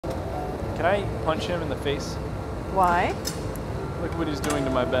Can I punch him in the face? Why? Look what he's doing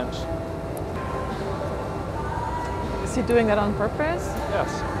to my bench. Is he doing that on purpose? Yes.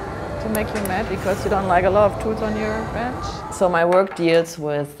 To make you mad because you don't like a lot of tools on your bench? So my work deals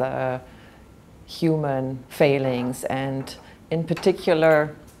with human failings, and in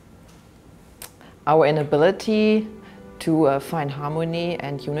particular our inability to find harmony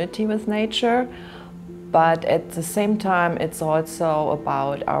and unity with nature. But at the same time, it's also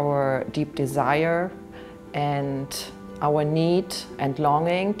about our deep desire and our need and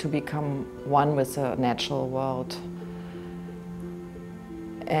longing to become one with the natural world.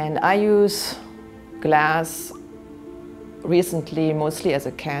 And I use glass recently mostly as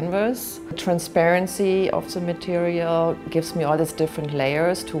a canvas. The transparency of the material gives me all these different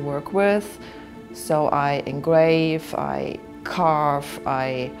layers to work with. So I engrave, I carve,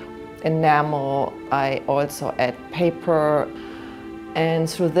 I enamel, I also add paper. And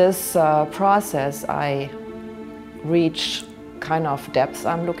through this process, I reach kind of depth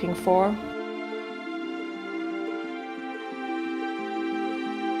I'm looking for.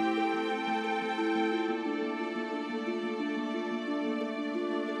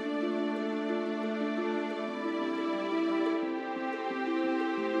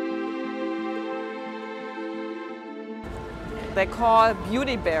 They call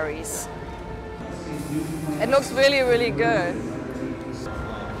beauty berries. It looks really, really good.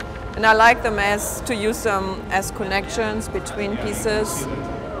 And I like them to use them as connections between pieces.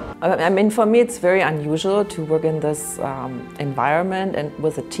 I mean, for me, it's very unusual to work in this environment and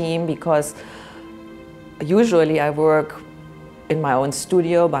with a team, because usually I work in my own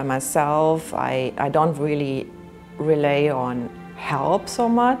studio by myself. I don't really rely on help so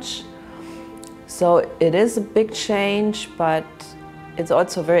much. So it is a big change, but it's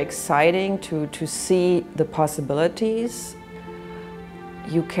also very exciting to see the possibilities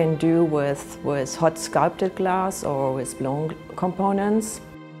you can do with hot sculpted glass or with blown components.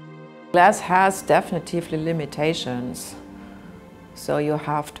 Glass has definitely limitations, so you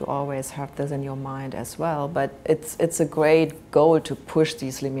have to always have this in your mind as well. But it's a great goal to push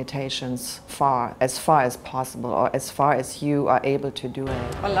these limitations as far as possible, or as far as you are able to do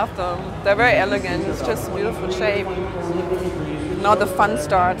it. I love them. They're very elegant. It's just a beautiful shape. Now the fun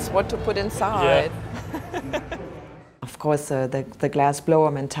starts, what to put inside. Yeah. Of course, the glass blower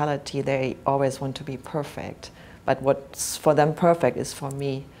mentality, they always want to be perfect. But what's for them perfect is for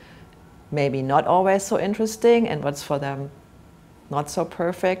me maybe not always so interesting, and what's for them not so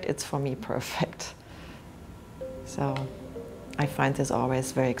perfect, it's for me perfect. So I find this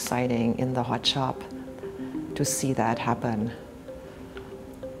always very exciting in the hot shop to see that happen.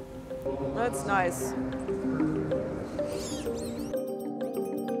 That's nice.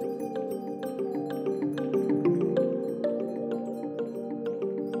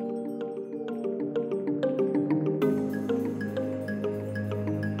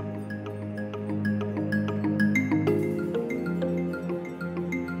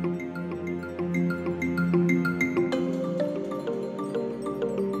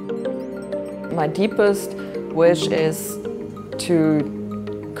 My deepest wish is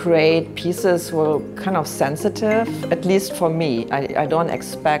to create pieces that are kind of sensitive, at least for me. I don't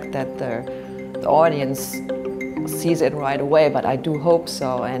expect that the audience sees it right away, but I do hope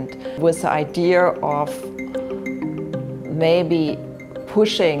so. And with the idea of maybe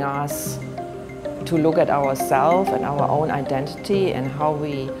pushing us to look at ourselves and our own identity and how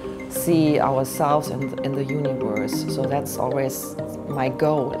we see ourselves in the universe. So that's always my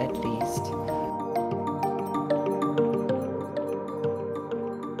goal, at least.